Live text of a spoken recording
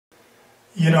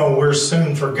You know, we're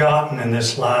soon forgotten in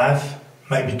this life,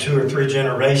 maybe 2 or 3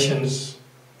 generations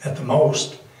at the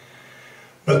most.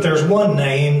 But there's one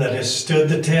name that has stood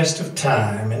the test of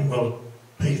time and will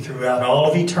be throughout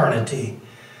all of eternity.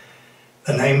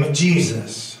 The name of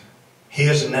Jesus.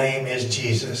 His name is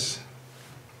Jesus.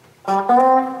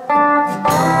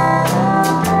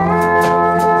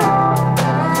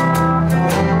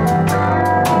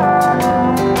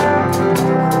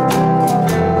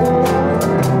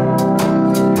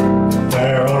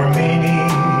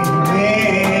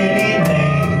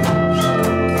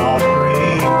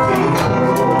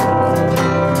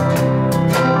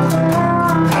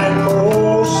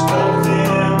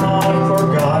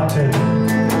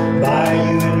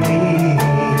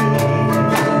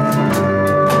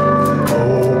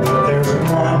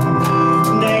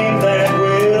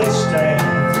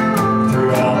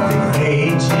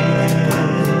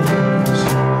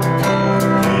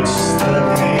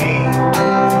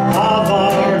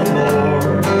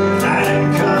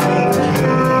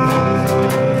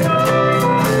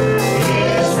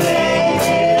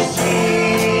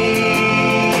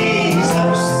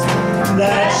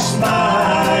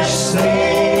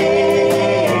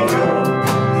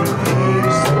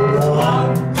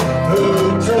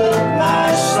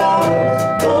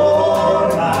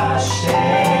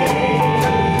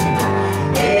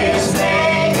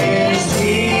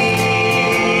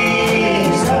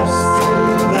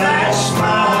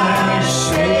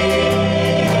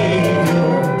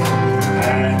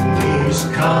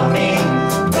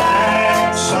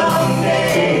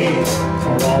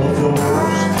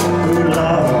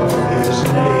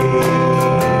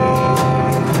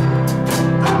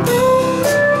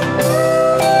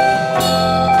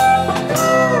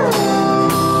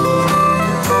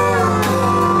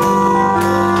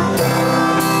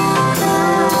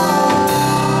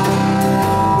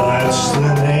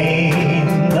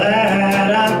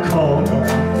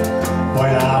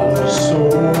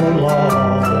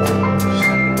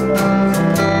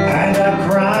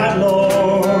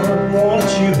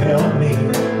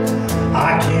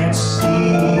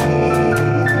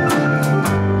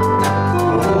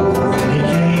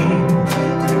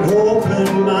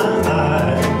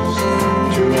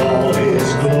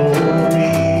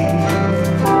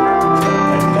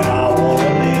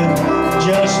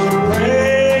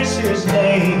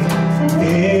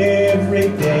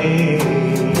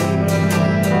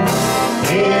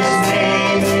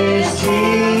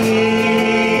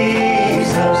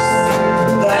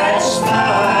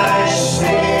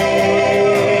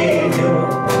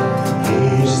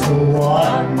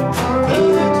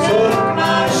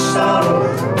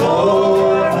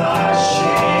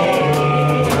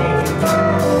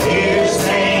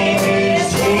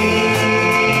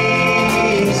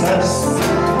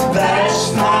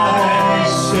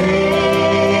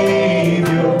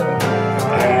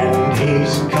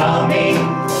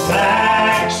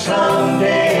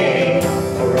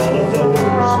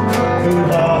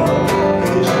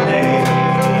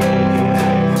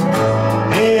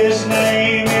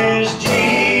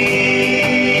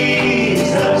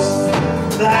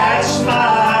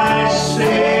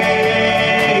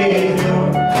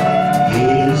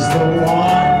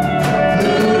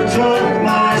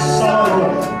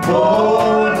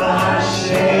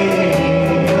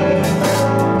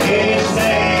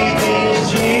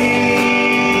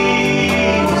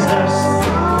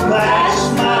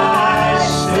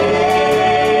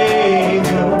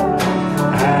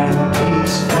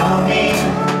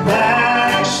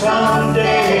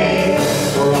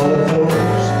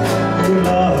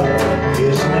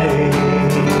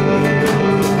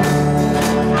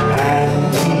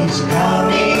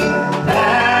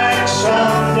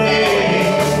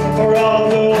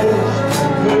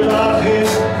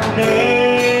 Name.